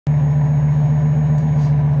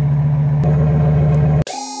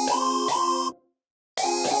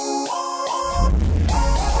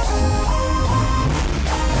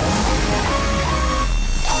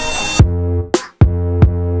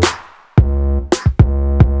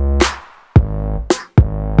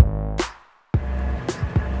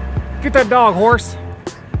get that dog, horse.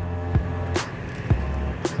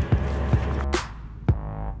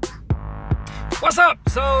 What's up?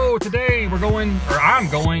 So today I'm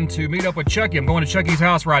going to meet up with Chucky. I'm going to Chucky's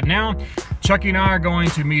house right now. Chucky and I are going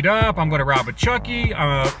to meet up. I'm going to ride with Chucky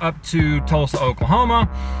up to Tulsa, Oklahoma.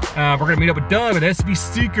 We're going to meet up with Doug at SV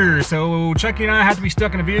Seeker. So Chucky and I have to be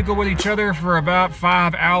stuck in a vehicle with each other for about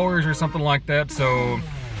 5 hours or something like that. So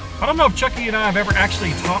I don't know if Chucky and I have ever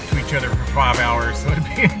actually talked to each other for 5 hours. So it'd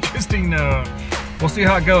be interesting. We'll see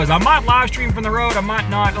how it goes. I might live stream from the road. I might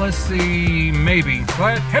not. Let's see. Maybe.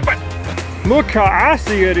 But headbutt. Look how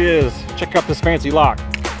icy it is. Check out this fancy lock.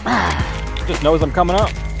 Just knows I'm coming up.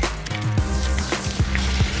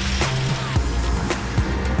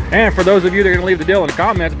 And for those of you that are gonna leave the deal in the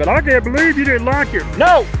comments, but I can't believe you didn't like it.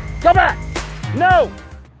 No, go back. No.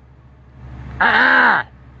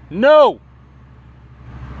 No.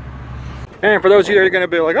 And for those of you that are gonna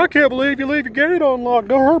be like, I can't believe you leave your gate unlocked.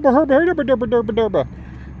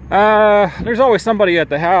 There's always somebody at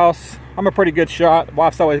the house. I'm a pretty good shot.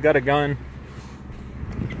 Wife's always got a gun.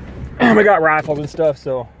 We got rifles and stuff,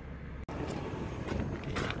 so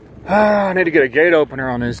I need to get a gate opener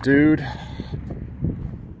on this dude.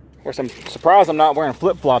 Of course, I'm surprised I'm not wearing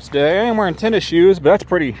flip-flops today. I am wearing tennis shoes, but that's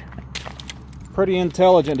pretty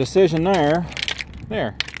intelligent decision there.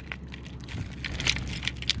 There.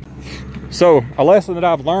 So a lesson that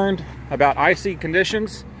I've learned about icy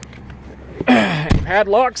conditions and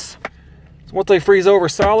padlocks is once they freeze over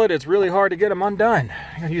solid, it's really hard to get them undone.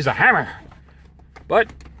 I'm gonna use a hammer.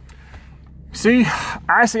 But see,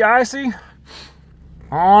 icy,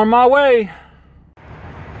 on my way.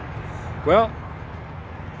 Well,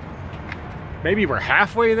 maybe we're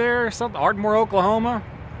halfway there or something. Ardmore, Oklahoma.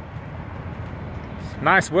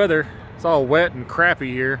 Nice weather. It's all wet and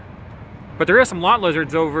crappy here. But there is some lot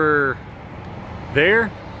lizards over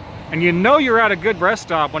there. And you know you're at a good rest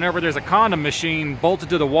stop whenever there's a condom machine bolted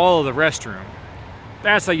to the wall of the restroom.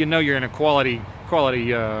 That's how you know you're in a quality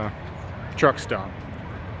truck stop.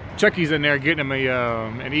 Chucky's in there getting him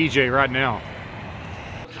an EJ right now.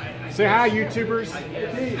 Say hi, YouTubers.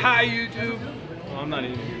 Hi, YouTube. Well, I'm not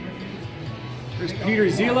even. There's Peter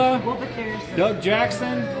Zila, Doug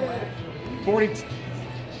Jackson,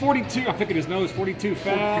 42, I'm picking his nose, 42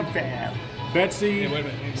 Fab, Betsy,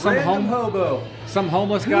 some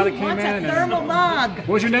homeless guy that came in. What's a thermal mug?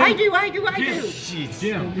 What's your name? I do.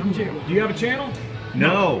 Jim. Do you have a channel?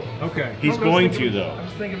 No. Okay. He's going to, though. I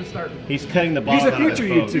was thinking of starting. He's cutting the ball. He's a future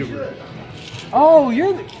YouTuber. Oh,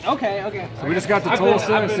 you're the... Okay. So we just got to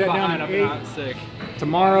Tulsa and sat down and ate. Sick.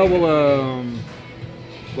 Tomorrow we'll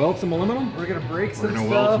weld some aluminum. We're gonna break some Weld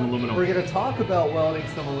stuff. some aluminum. We're gonna talk about welding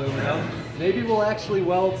some aluminum. Maybe we'll actually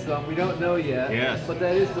weld some. We don't know yet. Yes. But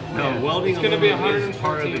that is the plan. No, welding It's gonna be aluminum is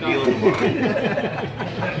part of the deal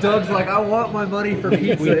tomorrow. Doug's like, I want my money for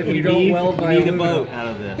pizza if you don't weld my We need a aluminum. boat out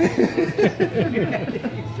of this.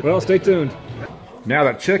 Well, stay tuned. Now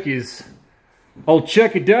that old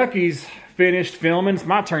Chucky Ducky's finished filming, it's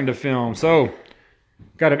my turn to film. So,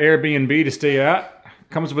 got an Airbnb to stay at.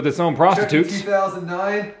 Comes with its own prostitutes.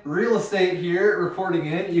 Chucke2009 real estate here reporting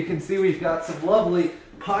in. You can see we've got some lovely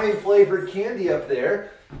pine flavored candy up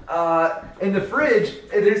there. In the fridge,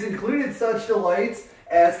 there's included such delights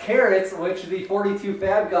as carrots, which the 42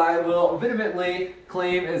 Fab guy will vehemently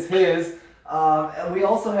claim as his. And we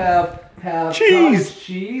also have cottage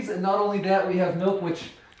cheese, and not only that, we have milk,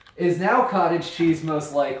 which is now cottage cheese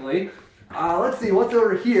most likely. Let's see what's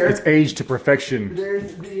over here. It's aged to perfection.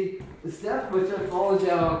 There's the step which I've fallen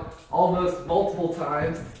down almost multiple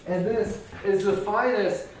times, and this is the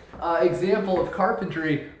finest example of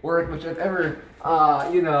carpentry work which I've ever,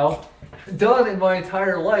 done in my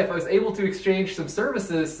entire life. I was able to exchange some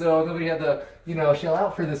services, so nobody had to, shell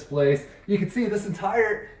out for this place. You can see this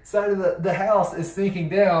entire side of the house is sinking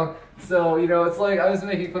down, so, it's like I was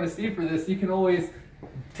making fun of Steve for this. You can always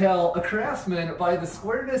tell a craftsman by the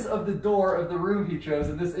squareness of the door of the room he chose,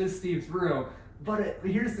 and this is Steve's room. But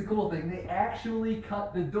here's the cool thing, they actually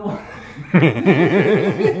cut the door.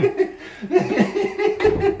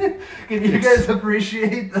 Can you guys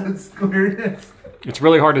appreciate the squareness? It's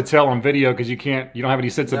really hard to tell on video because you don't have any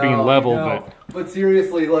sense of being level. No. But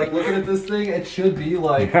seriously, like looking at this thing, it should be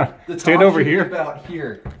like the top stand over should be here. about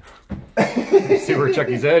here. See where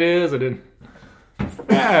Chucky's head is, and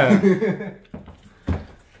then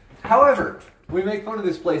However, we make fun of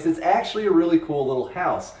this place. It's actually a really cool little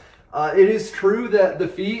house. It is true that the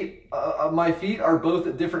feet, my feet are both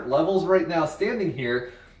at different levels right now standing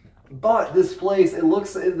here, but this place,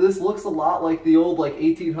 this looks a lot like the old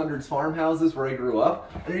 1800s farmhouses where I grew up,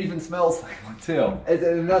 and it even smells like one too. And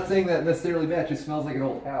I'm not saying that necessarily matches, it smells like an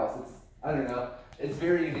old house. I don't know. It's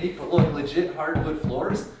very unique, but look, legit hardwood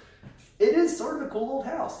floors. It is sort of a cool old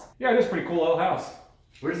house. Yeah, it is a pretty cool old house.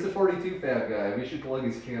 Where's the 42 Fab guy? We should plug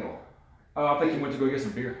his channel. I think he went to go get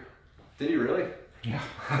some beer. Did he really? Yeah.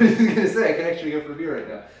 I was gonna say I can actually go for beer right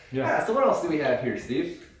now. Yeah. So what else do we have here,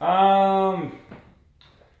 Steve? Well,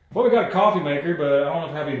 we got a coffee maker, but I don't know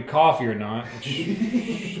if I have any coffee or not.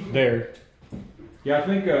 There. Yeah, I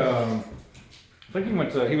think he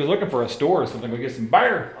went to. He was looking for a store or something to get some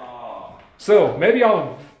beer. Oh. So maybe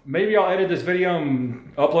I'll edit this video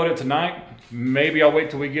and upload it tonight. Maybe I'll wait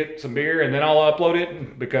till we get some beer and then I'll upload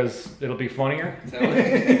it because it'll be funnier. But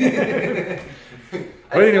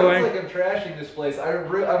anyway, It sounds like I'm trashing this place.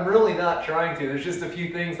 I'm really not trying to. There's just a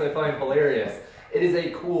few things I find hilarious. It is a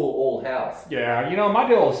cool old house. yeah, you know, my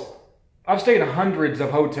deal is I've stayed in hundreds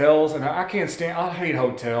of hotels and I can't stand. I hate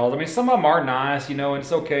hotels. I mean, some of them are nice, you know, and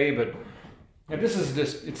it's okay, but this is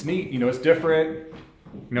just it's neat. You know, it's different.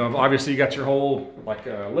 You know, obviously you got your whole like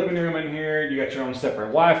living room in here. You got your own separate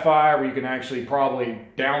Wi-Fi where you can actually probably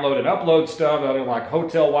download and upload stuff other than like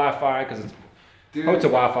hotel Wi-Fi because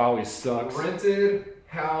hotel Wi-Fi always sucks. Rented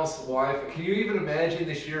house Wi-Fi. Can you even imagine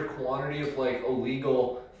the sheer quantity of like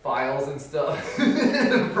illegal files and stuff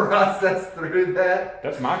processed through that?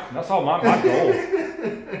 That's all my goal.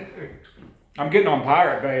 I'm getting on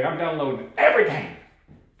Pirate Bay. I'm downloading everything.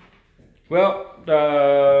 Well,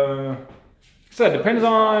 so it depends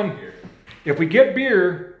on if we get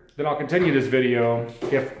beer, then I'll continue this video.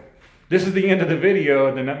 If this is the end of the video,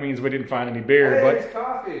 then that means we didn't find any beer. Hey, but there's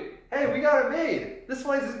coffee. Hey, we got it made. This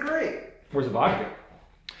place is great. where's the vodka?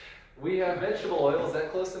 We have vegetable oil. Is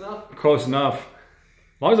that close enough? Close enough.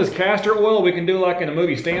 As long as it's castor oil, we can do like in the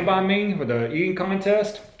movie Stand By Me with the eating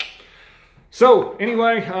contest. So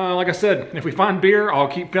anyway, like I said, if we find beer, I'll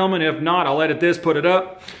keep filming. If not, I'll edit this, put it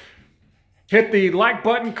up. Hit the like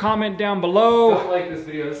button, comment down below. Don't like this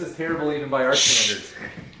video. This is terrible even by our standards.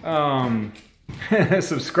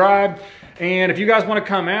 Subscribe. And if you guys want to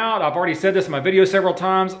come out, I've already said this in my video several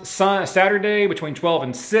times, Saturday between 12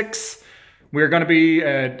 and 6, we're going to be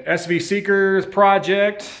at SV Seeker's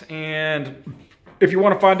project. And if you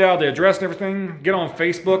want to find out the address and everything, get on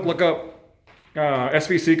Facebook, look up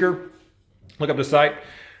SV Seeker, look up the site.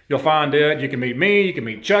 You'll find it. You can meet me, you can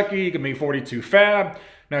meet Chucky, you can meet 42 Fab.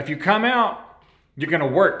 Now, if you come out, you're going to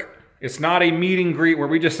work. It's not a meet and greet where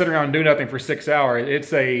we just sit around and do nothing for 6 hours.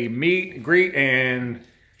 It's a meet, greet, and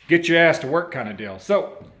get your ass to work kind of deal.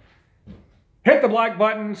 So, hit the like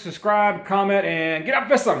button, subscribe, comment, and get up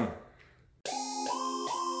for some.